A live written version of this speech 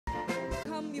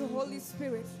welcome you, Holy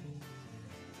Spirit.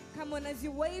 Come on, as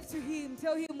you wave to him,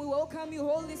 tell him we welcome you,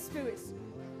 Holy Spirit.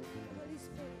 Holy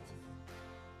Spirit.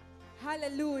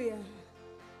 Hallelujah.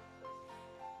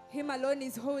 Him alone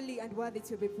is holy and worthy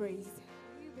to be praised.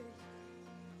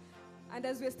 And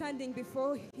as we're standing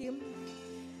before him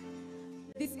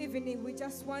this evening, we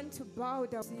just want to bow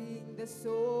down, sing the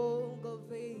song of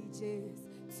ages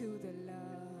to the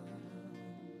Lamb.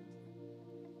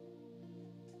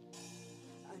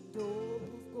 And all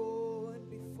who've gone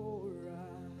before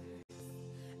us,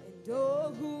 and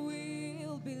all who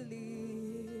will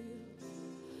believe,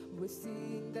 we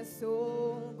sing the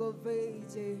song of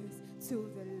ages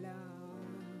to the Lamb.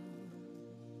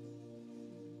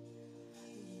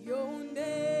 Your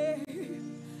name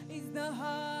is the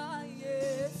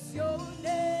highest. Your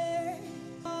name,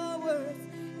 powers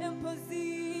and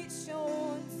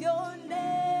positions. Your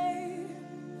name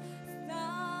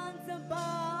stands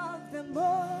above them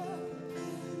all,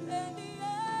 and the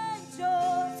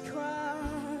angels cry,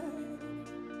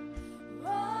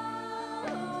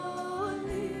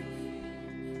 holy.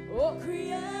 Oh,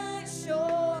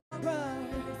 creation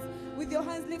cries with your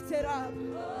hands lifted up.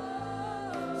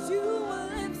 You were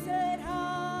lifted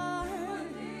high,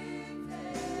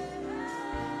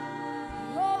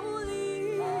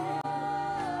 holy,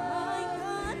 my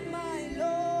God, my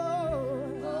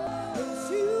Lord.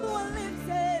 You were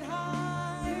lifted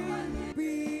high,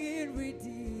 being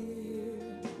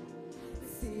redeemed.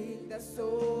 Sing the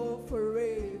song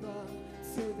forever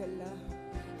to the Lamb.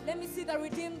 Let me see the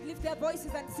redeemed lift their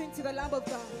voices and sing to the Lamb of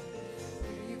God.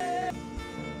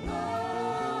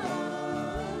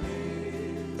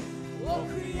 Oh,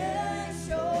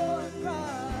 creation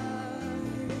cries,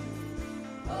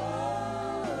 holy,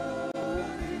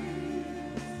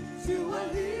 you are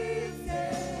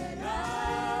lifted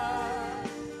high,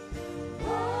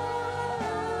 holy,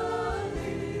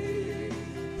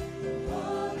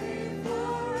 holy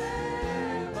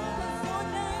forever. Your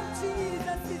name,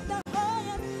 Jesus, is the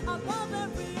highest above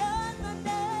every other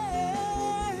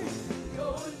name.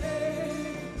 Your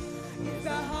name is the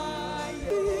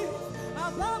highest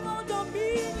above all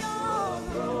dominion, all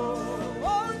throne,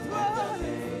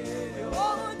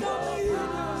 all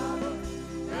dominion,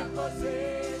 and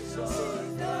position.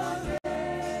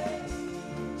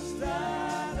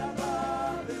 Stand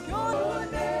above your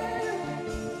name,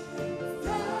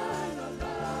 stand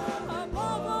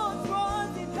above all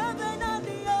thrones in heaven and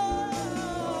the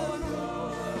earth,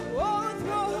 all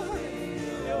throne,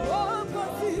 all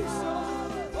position,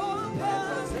 all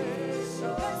power.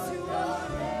 Yes, you are.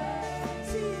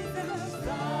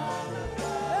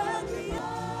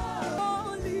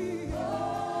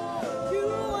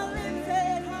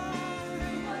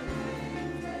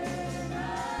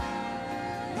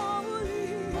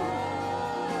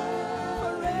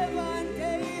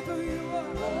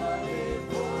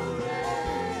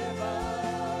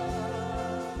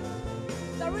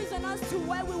 To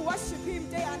why we worship him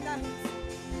day and night,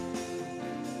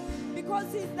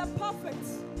 because he's the perfect,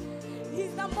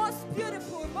 he's the most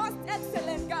beautiful, most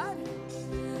excellent God,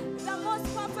 the most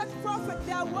perfect prophet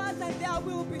there was and there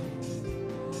will be.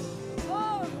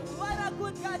 Oh, what a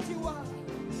good God you are.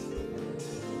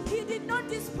 He did not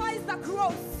despise the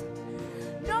cross,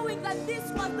 knowing that this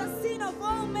was the sin of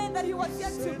all men that he was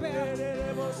yet to bear.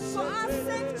 For our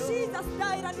sake Jesus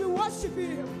died and we worship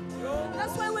him.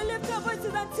 That's why we lift our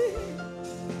voices and sing.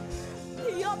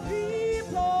 Your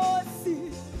people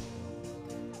sing.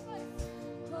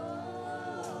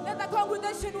 Let the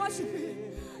congregation worship him.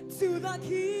 To the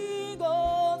King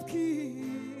of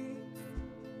Kings.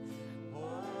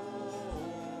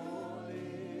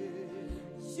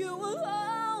 You will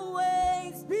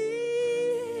always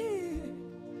be.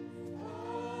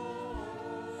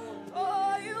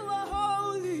 Oh, you are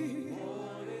holy.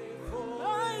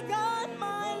 My God,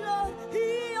 my Lord,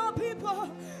 hear your people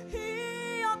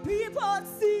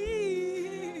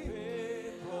sing.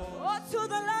 Oh, to the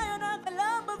Lion and the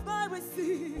Lamb of God we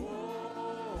sing.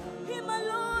 Him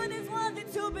alone is worthy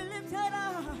to be lifted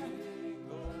high.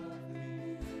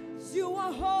 You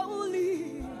are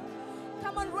holy.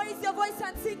 Come on, raise your voice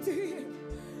and sing to him.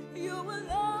 You will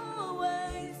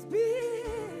always be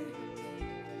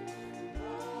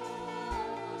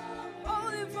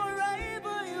holy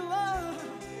forever. You are.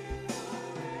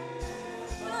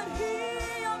 But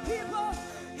hear your people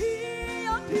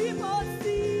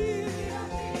sing.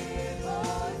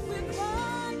 We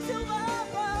cry to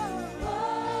Abba,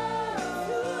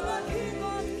 to the King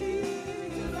of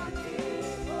Kings,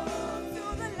 to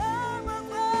the Lamb of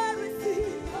God we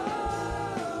sing.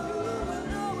 You will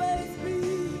always be.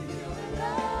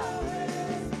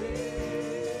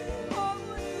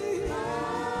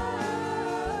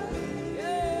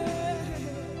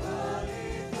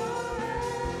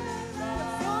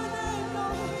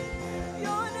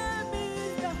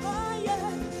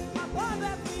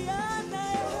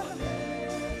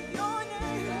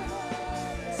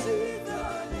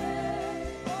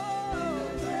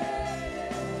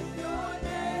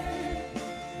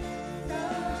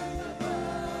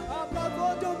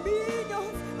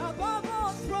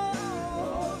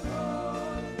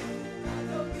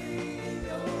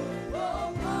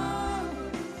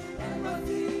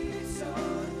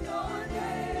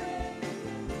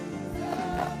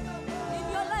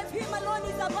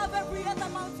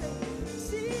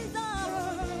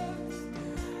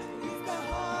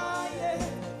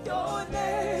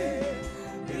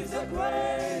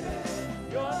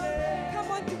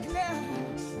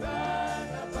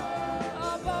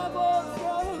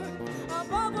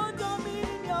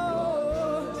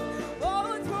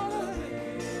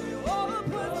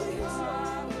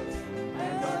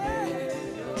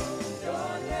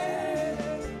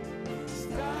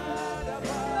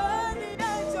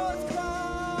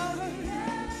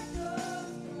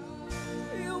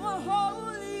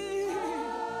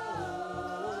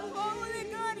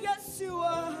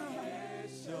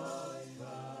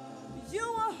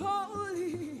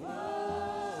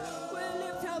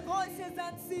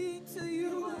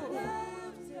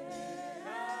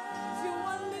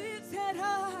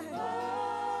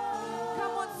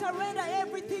 surrender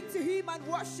everything to Him and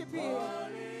worship Him.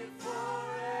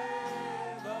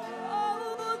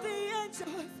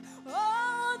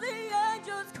 Oh, the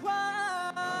angels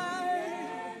cry.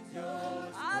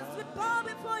 As we bow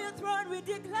before your throne, we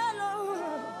declare, Lord,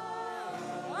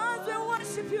 as we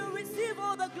worship you, receive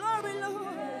all the glory, Lord.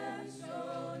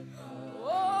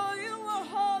 Oh, you are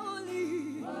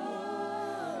holy.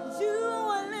 You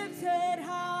are lifted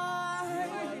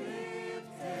high.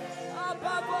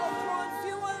 Above all thrones,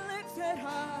 you are lifted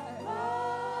high.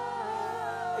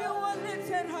 You are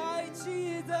lifted high,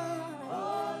 Jesus.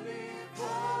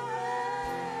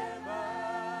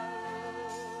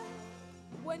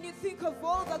 When you think of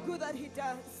all the good that He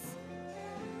does,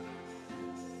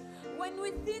 when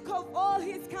we think of all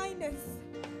His kindness,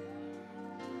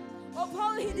 of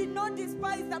how He did not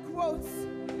despise the cross,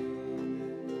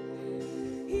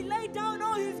 He laid down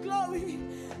all His glory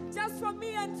just for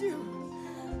me and you,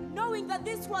 knowing that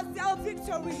this was our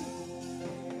victory.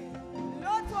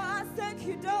 Lord, for our sake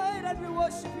He died, and we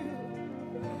worship you.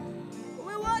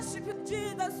 We worship you,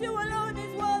 Jesus. You alone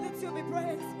is worthy to be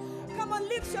praised. Come on,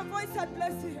 lift your voice and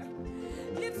bless Him.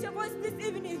 Lift your voice this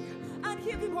evening and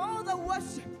give Him all the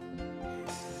worship.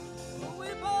 We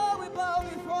bow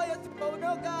before your throne,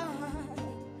 oh God.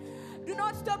 Do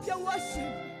not stop your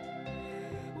worship.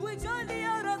 We join the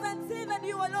elders and say that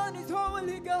you alone is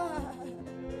holy, God.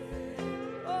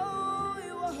 Oh,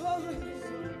 you are holy.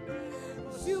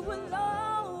 You will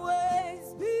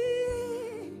always be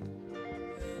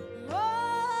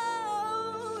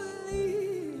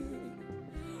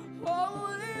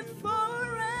holy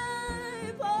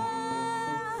forever.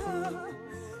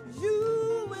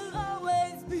 You will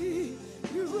always be,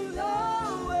 you will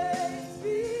always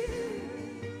be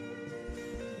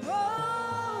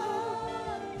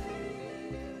holy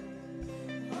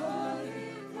forever.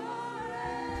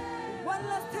 One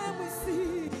last time we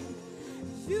sing,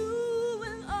 you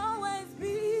will always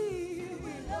be,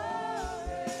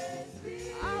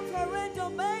 Alpha and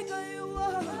Omega, you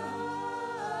are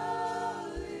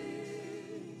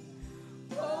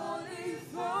holy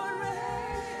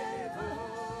forever.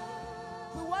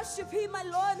 We worship Him, my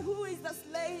Lord, who is the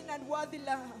slain and worthy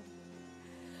Lamb.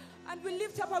 And we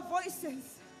lift up our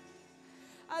voices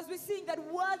as we sing that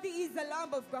worthy is the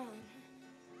Lamb of God.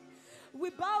 We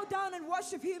bow down and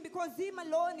worship Him because Him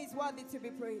alone is worthy to be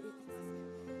praised.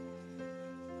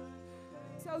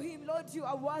 Tell Him, Lord, you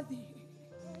are worthy.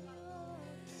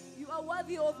 You are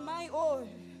worthy of my all.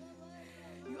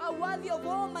 You are worthy of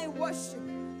all my worship.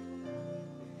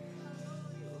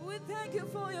 We thank you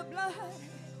for your blood.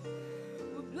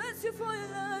 We bless you for your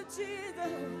love,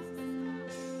 Jesus.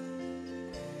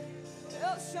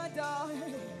 El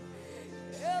Shaddai,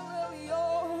 El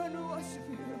Elyon, worship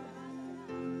you.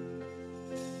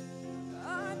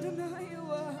 Adonai,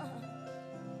 you are.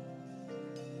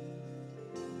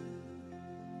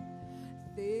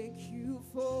 Thank you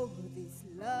for this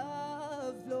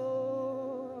love,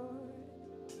 Lord.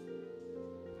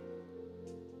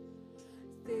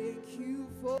 Thank you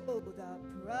for the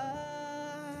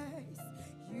price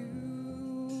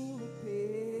you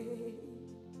paid,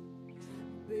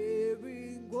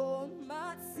 bearing all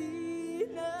my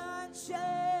sin and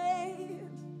shame.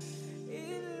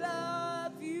 In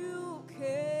love you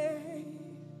came,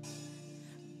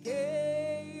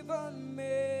 gave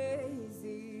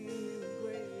amazing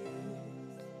grace.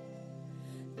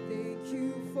 Thank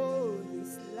you for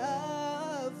this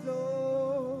love,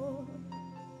 Lord.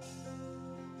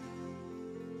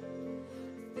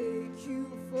 Thank you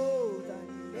for the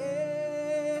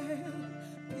nail-pierced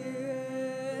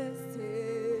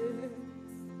hands.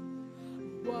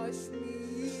 Wash me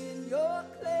in your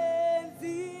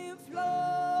cleansing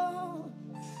flow.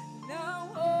 Now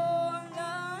all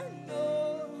I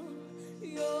know,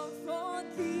 your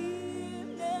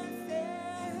forgiveness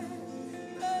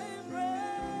and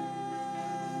embrace.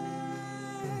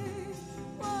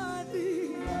 Worthy.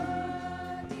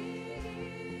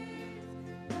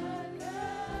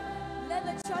 Let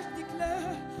the church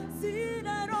declare, seated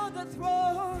on the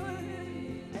throne.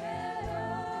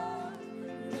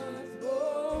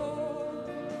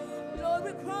 Lord,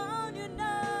 we crown you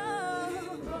now. We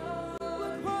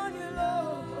crown you,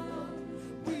 Lord,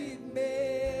 with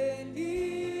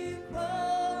many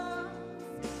crowns.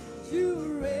 You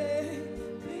reign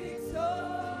victorious.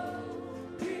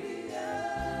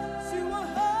 You are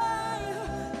high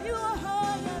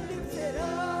and lifted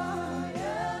up.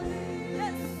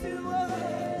 Yes, you are.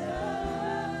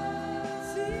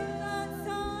 Sing that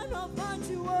song.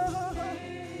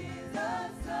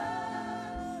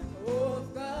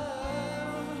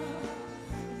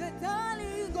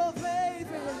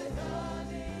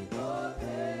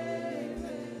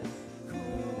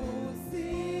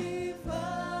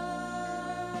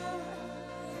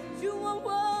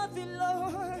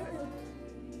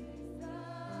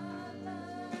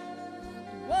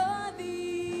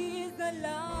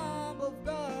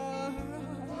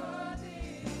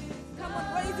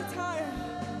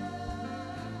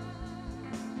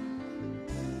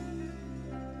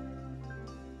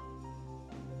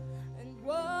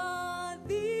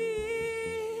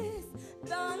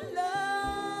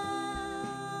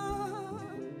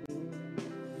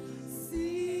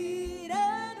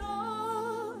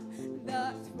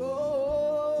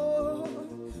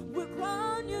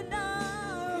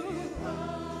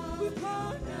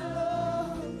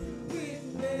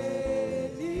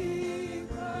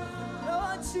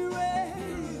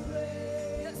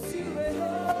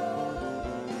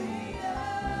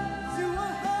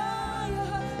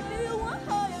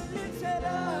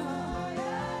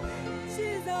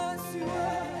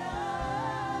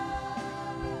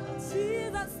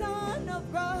 Son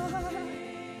of God.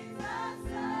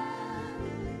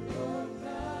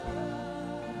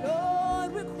 Lord,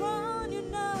 we crown you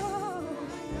now,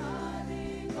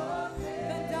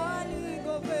 the darling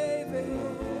of baby.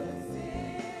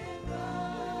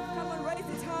 Come on, raise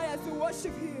it high as we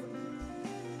worship Him.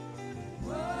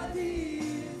 Worthy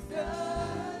is the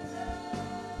Lamb.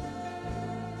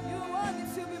 You are worthy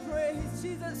to be praised,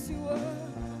 Jesus. You are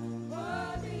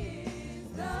worthy is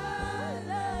the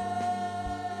Lamb.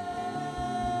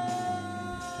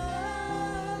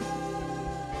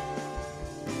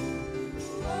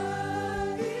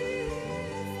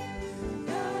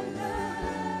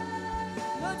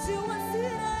 You are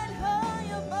seated high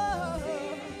above.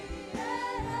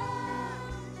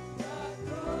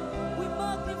 We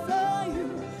magnify you.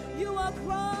 You are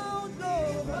crowned,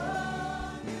 Lord.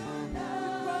 We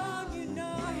crown you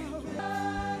now.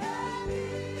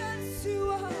 Yes, you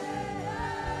are.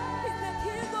 He's the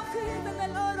King of Kings and the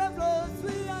Lord of Lords.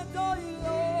 We adore you,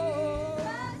 Lord.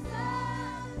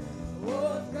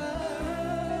 Oh God.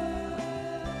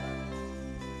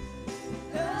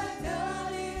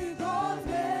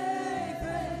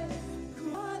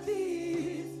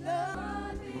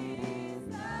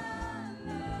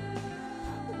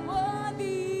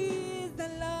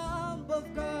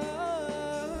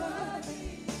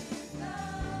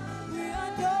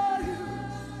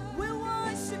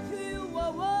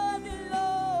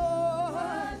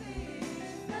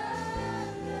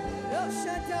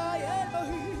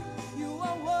 You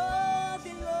are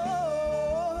worthy,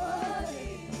 Lord.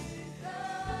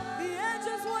 The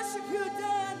angels worship you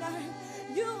day and night.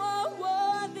 You are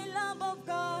worthy, Lamb of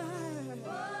God.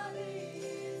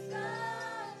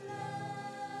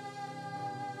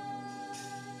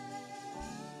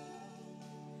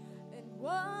 And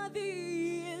worthy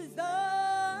is the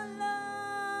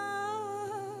Lamb.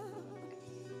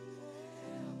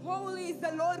 Holy is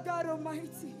the Lord God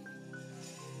Almighty.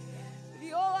 The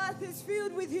whole earth is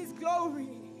filled with His glory.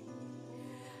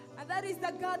 And that is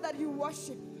the God that you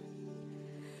worship.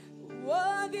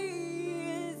 Worthy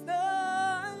is the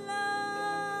Lamb.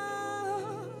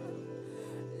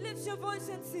 Lift your voice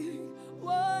and sing.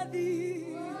 Worthy.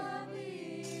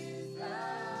 Worthy is the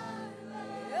Lamb.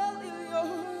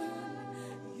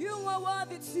 You are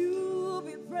worthy to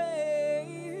be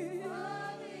praised.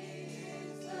 Worthy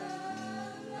is the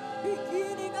Lamb.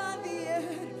 Beginning and the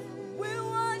end. We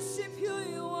worship you,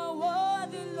 you are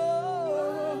worthy,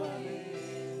 Lord.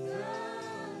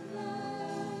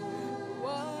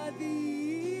 Worthy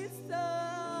is the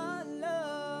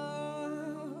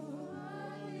Lamb.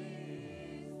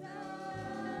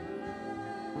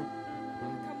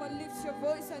 Come on, lift your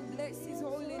voice and bless His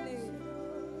holy name.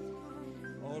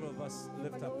 All of us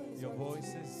lift up your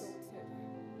voices.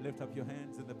 Lift up your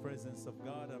hands in the presence of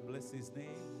God and bless His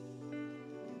name.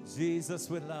 Jesus,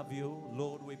 we love you.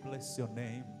 Lord, we bless your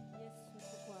name.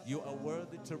 You are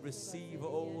worthy to receive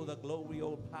all the glory,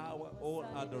 all power, all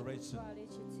adoration,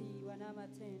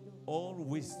 all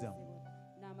wisdom,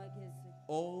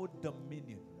 all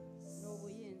dominion,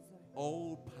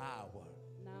 all power.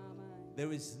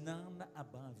 There is none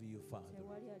above you, Father.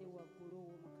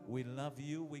 We love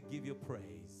you. We give you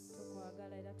praise.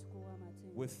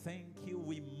 We thank you.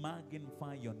 We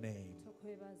magnify your name.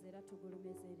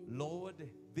 Lord,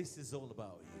 this is all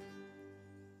about you.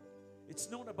 It's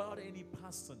not about any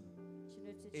person.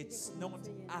 It's not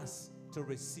us to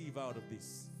receive out of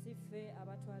this.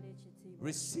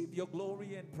 Receive your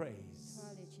glory and praise.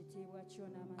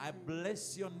 I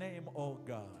bless your name, oh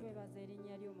God.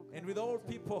 And with all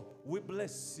people, we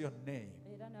bless your name.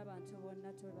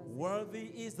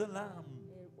 Worthy is the Lamb.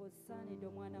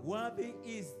 Worthy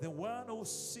is the one who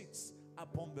sits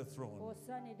upon the throne.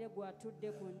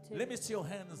 Let me see your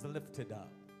hands lifted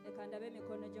up.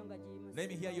 Let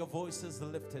me hear your voices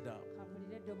lifted up.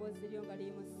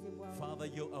 Father,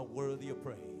 you are worthy of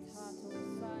praise.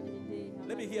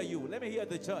 Let me hear you. Let me hear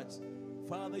the church.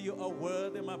 Father, you are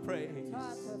worthy of my praise.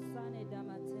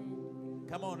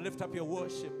 Come on, lift up your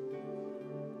worship.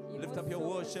 Lift up your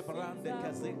worship.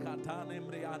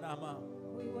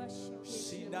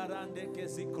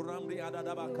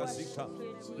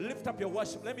 Lift up your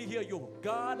worship. Let me hear you.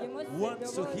 God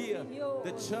wants to hear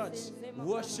the church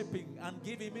worshiping and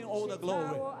giving me all the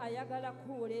glory.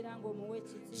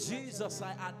 Jesus,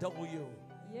 I adore you.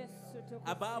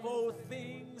 Above all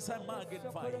things, I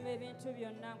magnify you.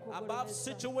 Above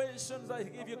situations, I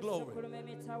give you glory.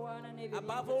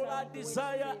 Above all I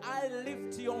desire, I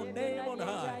lift your name on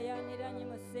high.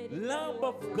 Lamb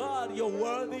of God, you're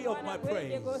worthy of my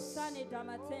praise.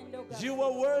 You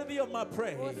are worthy of my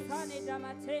praise.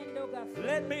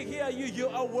 Let me hear you. You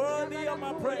are worthy of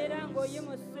my praise.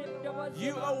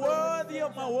 You are worthy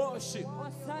of my worship.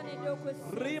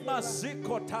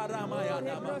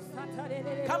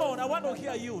 Come on, I want to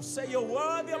hear you. Say, you're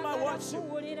worthy of my worship.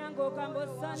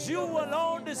 You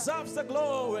alone deserves the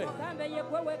glory.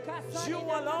 You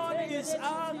alone is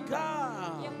our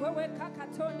God.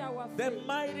 The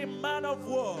mighty man of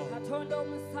war.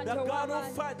 The God who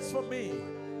fights for me.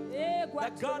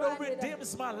 The God who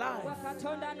redeems my life.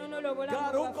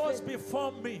 God who goes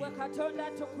before me.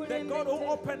 The God who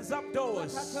opens up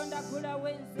doors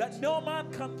that no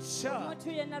man can shut.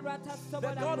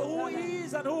 The God who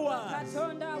is and who was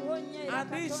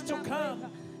and is to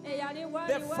come.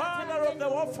 The father of the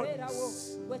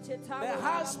orphans, the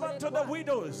husband to the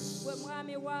widows,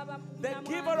 the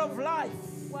giver of life,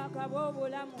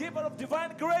 giver of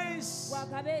divine grace.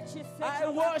 I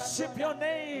worship your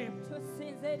name,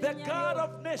 the God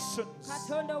of nations,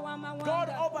 God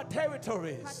over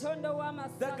territories,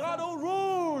 the God who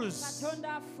rules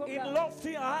in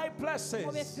lofty high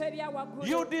places.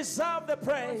 You deserve the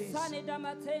praise.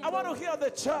 I want to hear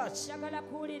the church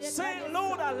saying,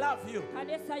 Lord, I love you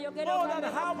more than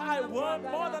how I want,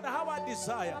 more than how I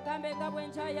desire.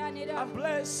 I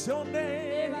bless your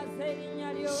name.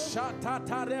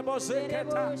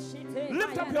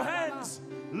 Lift up your hands.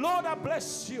 Lord, I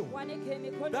bless you.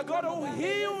 The God who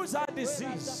heals our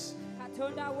disease.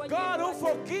 God who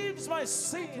forgives my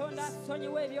sins.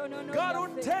 God who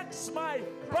takes my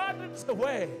burdens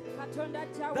away.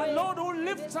 The Lord who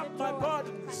lifts up my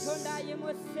burdens.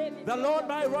 The Lord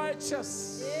my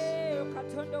righteous.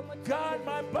 God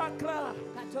my buckler.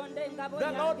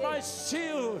 The Lord my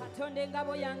shield.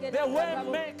 The way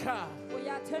maker.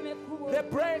 The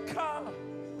breaker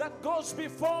that goes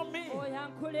before me. Oh,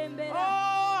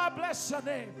 I bless your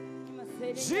name.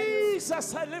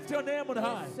 Jesus, I lift your name on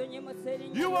high.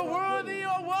 You are worthy,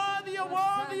 you're worthy, you're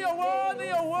worthy, you're worthy,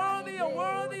 you're worthy, you're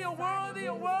worthy, you're worthy,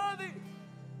 you're worthy.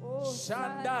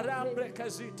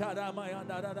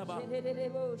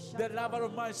 The lover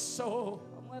of my soul.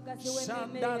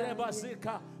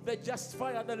 The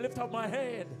justifier, the lift of my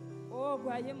head.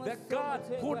 The God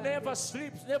who never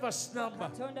sleeps, never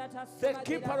slumbers. The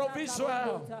keeper of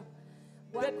Israel.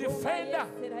 The defender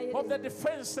of the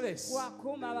defenseless,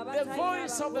 the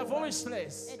voice of the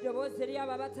voiceless,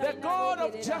 the God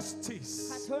of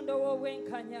justice.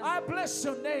 I bless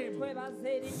your name,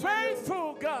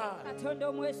 faithful God.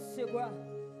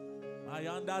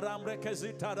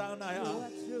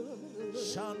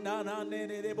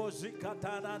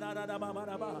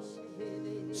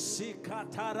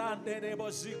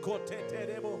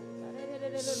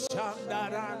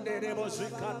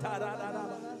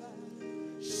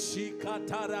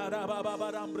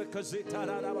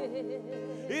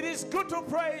 It is good to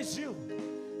praise you.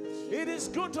 It is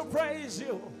good to praise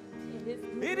you.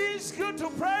 It is good to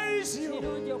praise you.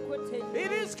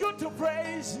 It is good to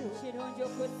praise you.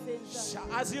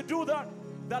 As you do that,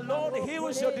 the Lord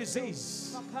heals your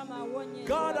disease.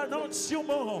 God anoints you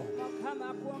more.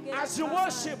 As you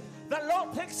worship, the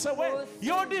Lord takes away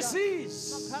your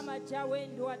disease.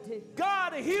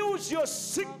 God heals your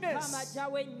sickness.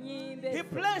 He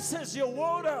blesses your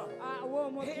water.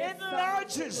 He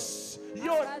enlarges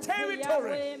your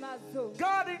territory.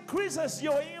 God increases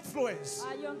your influence.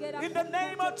 In the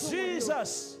name of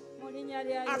Jesus,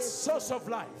 as source of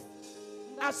life,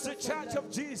 as the church of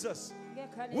Jesus,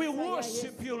 we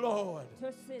worship you, Lord.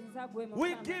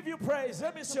 We give you praise.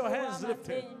 Let me see your hands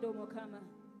lifted.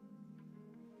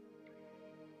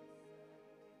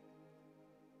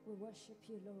 We worship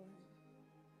you, Lord.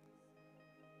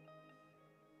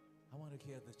 I want to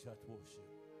hear the church worship.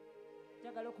 We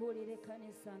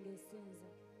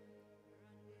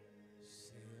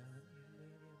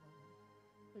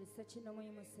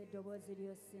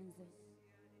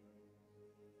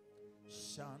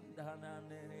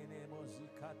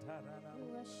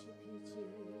worship you,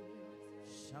 Jesus.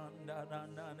 You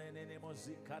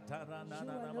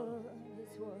alone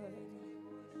is worthy.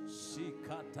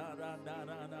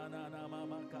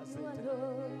 You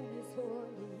alone is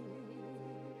holy.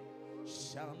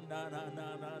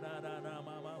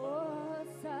 Oh,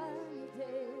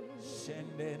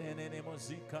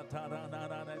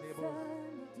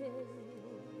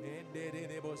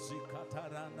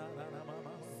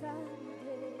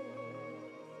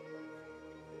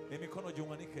 emikono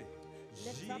giwanike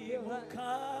jibuka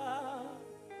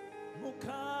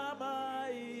Mukama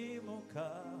imuka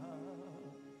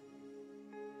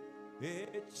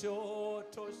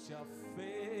Echoto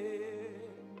shafe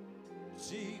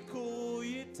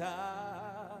Chikuyita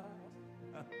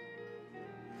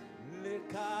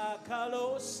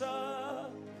Lekakalosa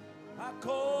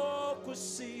Ako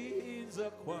kusinza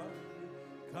kwa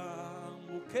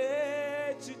Kambuke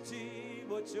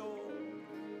chitibocho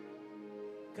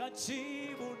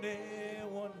Kachibune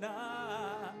wana.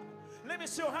 Let me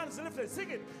see your hands lifted. Sing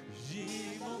it.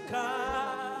 Jimuka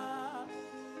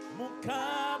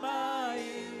Mukama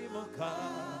imuka.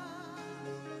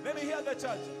 Let me hear the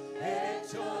church.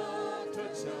 Echoto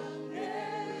change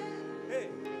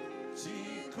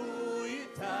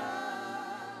Chikuyita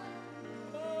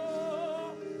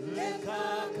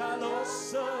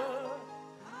Lekakalosa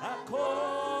Ako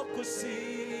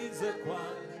kusinza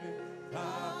kwangu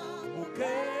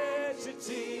Kamuke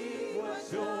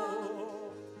chitiwacho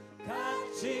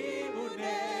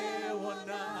Kachibune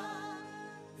wana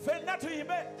Fenda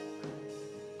tuimbe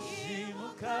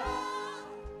Jimuka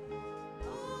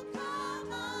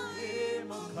Mukama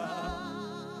imuka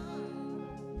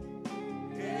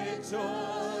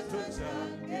Echoto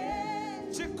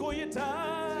change Chikuyita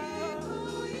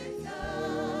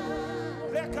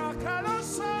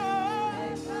Lekakalosa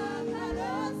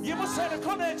Yimusene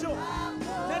konejo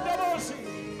Nendabosi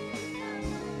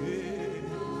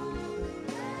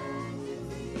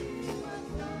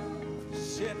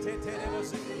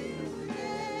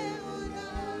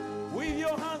With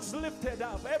your hands lifted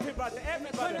up, everybody,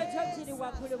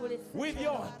 with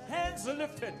your hands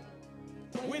lifted,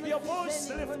 with your voice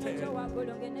lifted.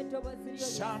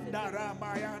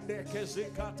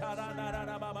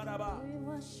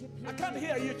 I can't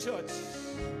hear you, church.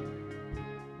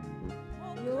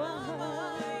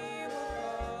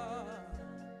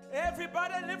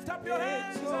 Everybody lift up your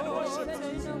hands and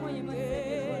worship.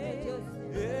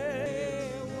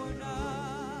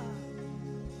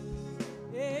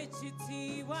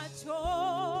 Ekitiibwacho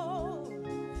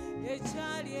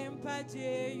ekyali empagi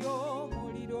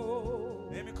ey'omuliro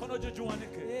emikono gyo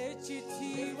giwanike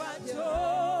ekitiibwacho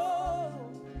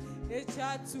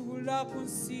ekyatuula ku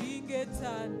nsinga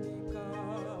etandika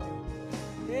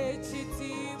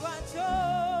ekitiibwacho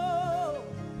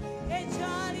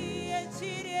ekyali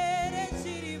ekirere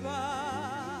kiriba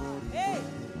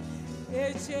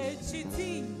ekyo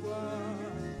ekitiibwa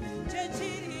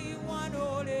kyekiri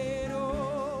wano leero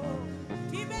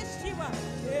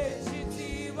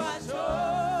ekitiibwacho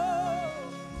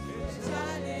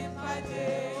ekyali empagi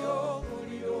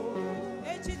ey'omuliro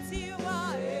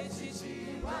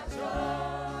ekitiibwacho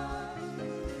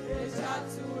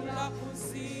ekyatuula ku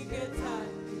nsinga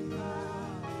etandika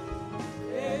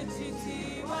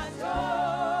ekitiibwacho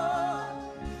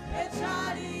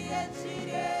ekyali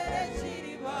ekirere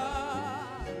kiriba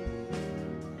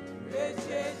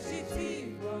ekyo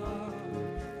ekitiibwa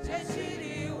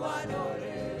kyekiri wano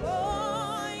leero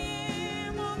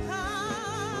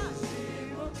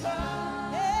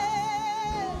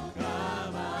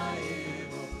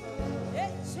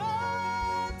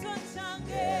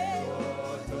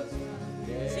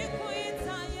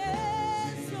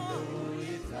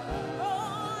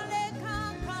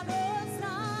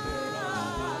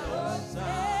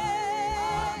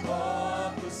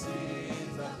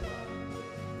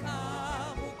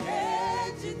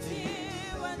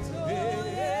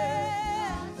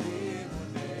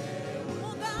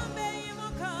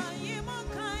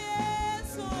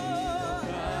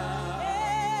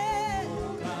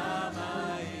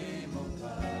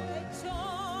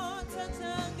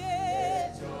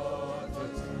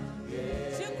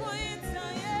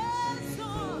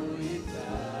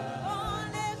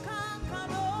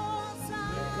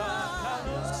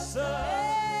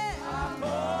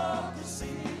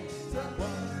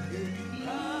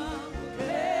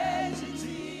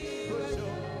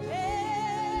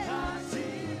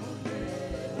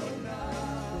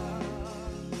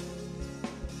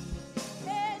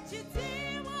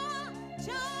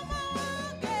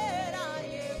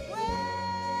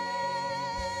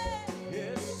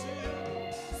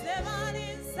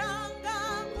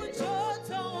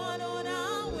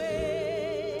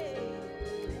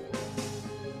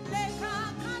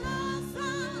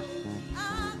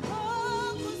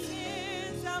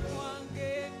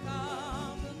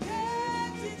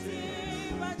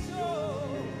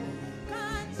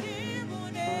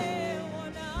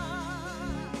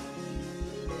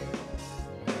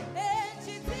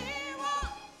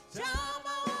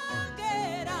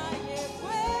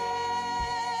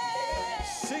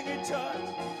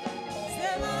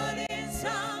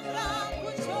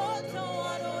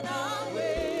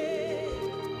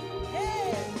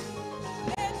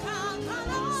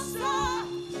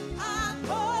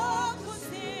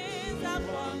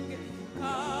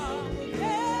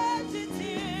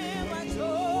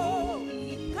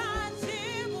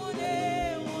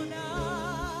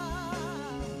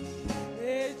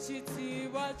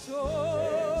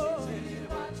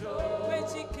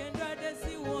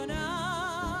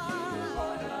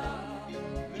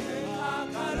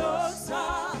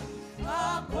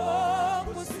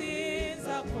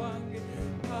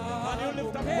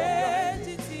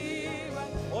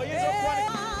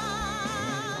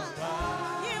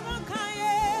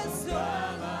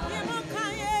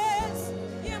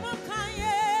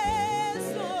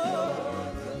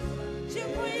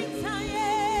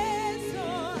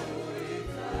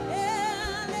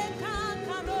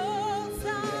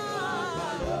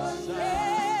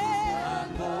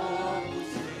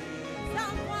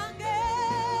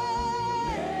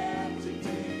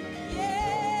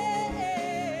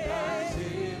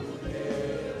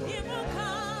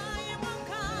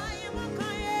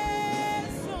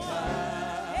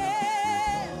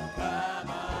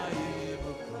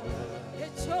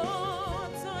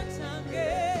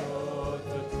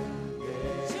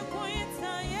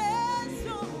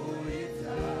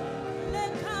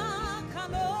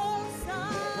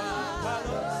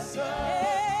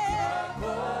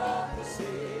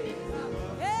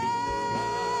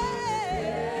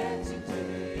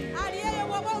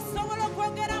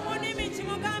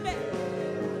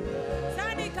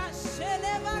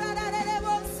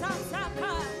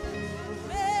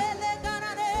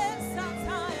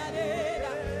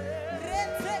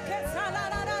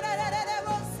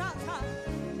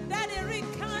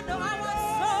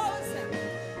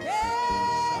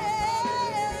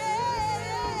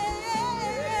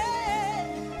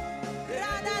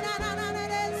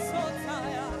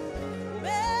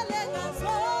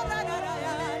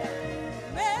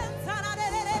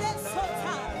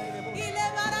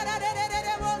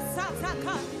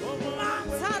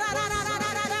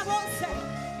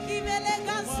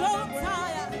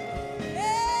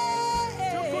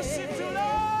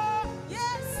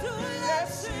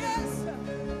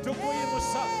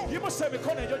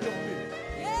mikono egyo gyombi.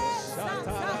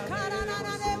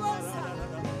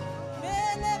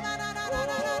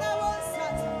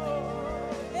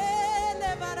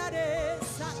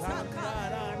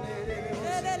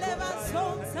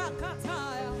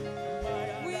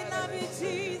 We love you,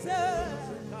 Jesus.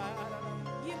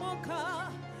 Imoka,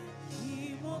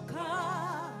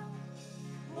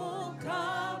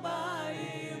 Mokaba,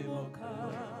 Imoka.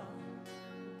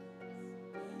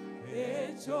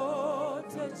 Echo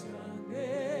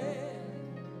Tachange,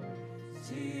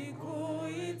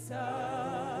 Chikuita,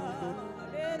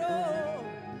 Lero,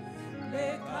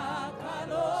 Leka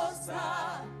Kalosa,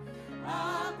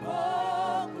 Ako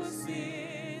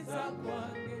Kusiza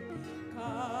Kwange,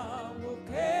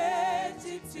 Kamuke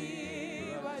Chiti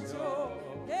Wajo,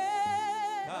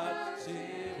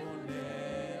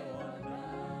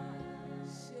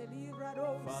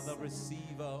 Father,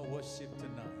 receive our worship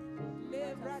tonight.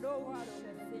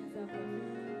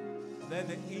 Let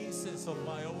the incense of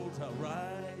my altar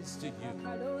rise to you.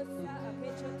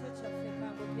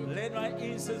 Let my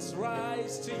incense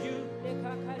rise to you.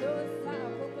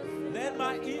 Let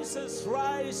my incense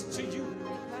rise to you.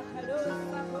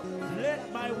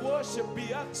 Let my worship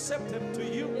be accepted to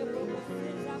you.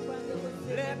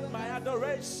 Let my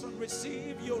adoration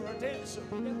receive your attention.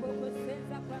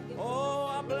 Oh,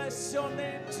 I bless your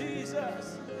name,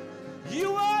 Jesus.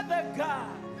 You are the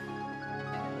God.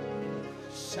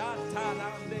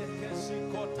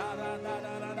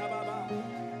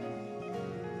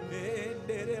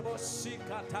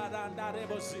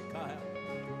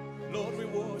 Lord, we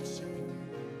worship you.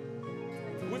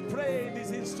 We play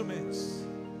these instruments.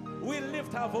 We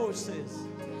lift our voices.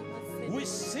 We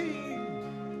sing.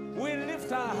 We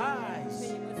lift our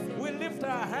eyes. We lift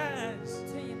our hands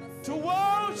to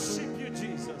worship you,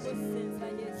 Jesus.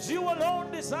 You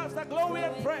alone deserve the glory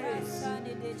and praise.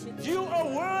 You are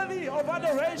worthy of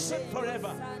adoration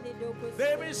forever.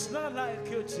 There is none like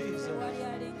you, Jesus.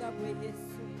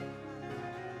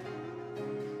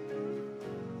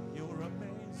 You are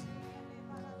amazing.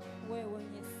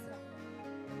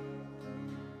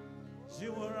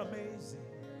 You are amazing.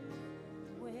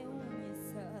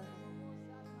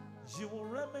 You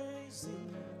are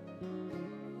amazing.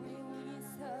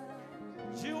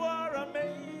 You are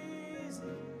amazing.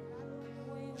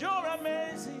 You're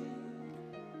amazing.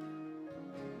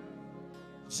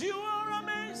 You are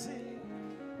amazing.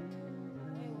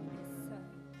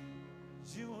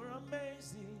 You are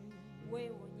amazing.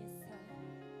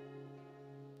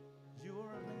 You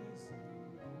are amazing.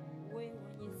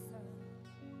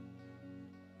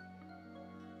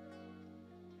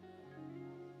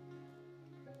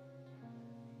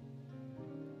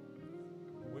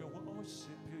 We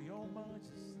worship you, your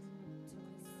majesty.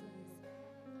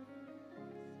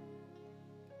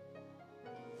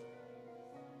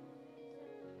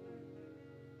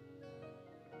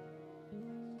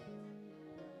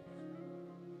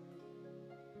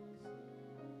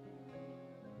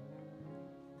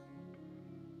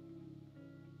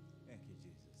 Thank you,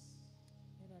 Jesus.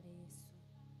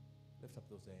 Lift up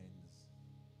those hands.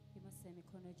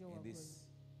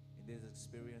 In this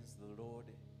experience, the Lord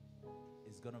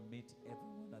is going to meet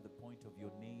everyone at the point of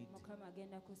your need.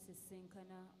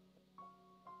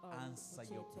 Answer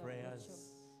your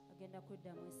prayers.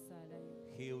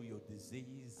 Heal your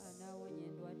disease.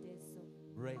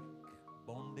 Break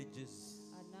bondages.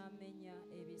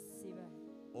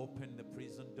 Open the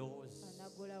prison doors.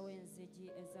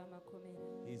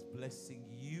 He's blessing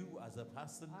you as a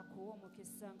person.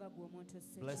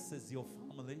 Blesses your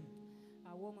family.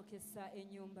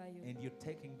 And you're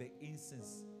taking the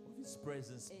incense of His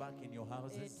presence back in your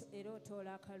houses.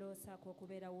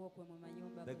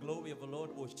 The glory of the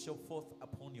Lord will show forth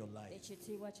upon your life.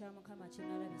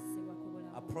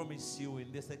 I promise you,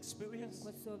 in this experience,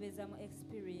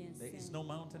 there is no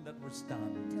mountain that will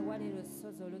stand.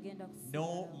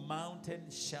 No mountain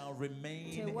shall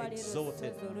remain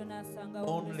exalted.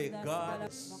 Only God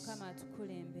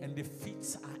and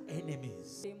defeats our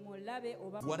enemies.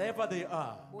 Whatever they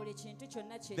are,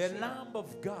 the Lamb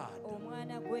of God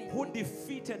who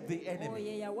defeated the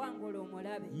enemy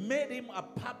made him a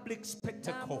public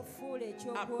spectacle,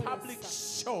 a public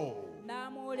show.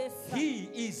 He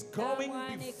is going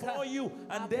before you,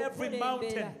 and every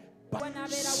mountain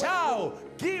shall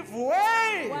give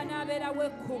way.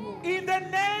 In the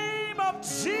name of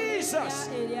Jesus,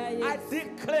 I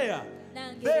declare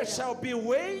there shall be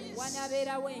ways,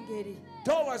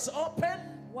 doors open,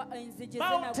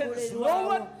 mountains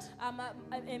lowered,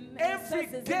 every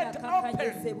gate open,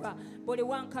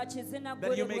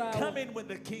 that you may come in with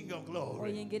the King of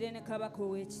Glory.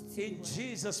 In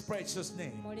Jesus' precious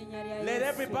name. Let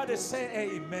everybody say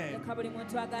amen.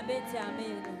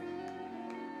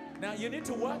 Now you need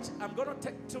to watch. I'm going to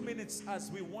take 2 minutes as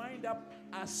we wind up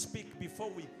and speak before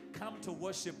we come to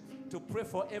worship, to pray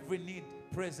for every need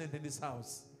present in this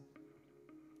house.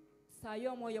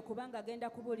 Sayo omwoyo kubanga agenda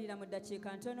kubuulira mu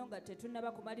ddakiika ntono nga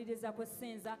tetunnaba kumaliriza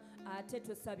kusinza ate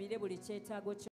tusabire buli kyetaago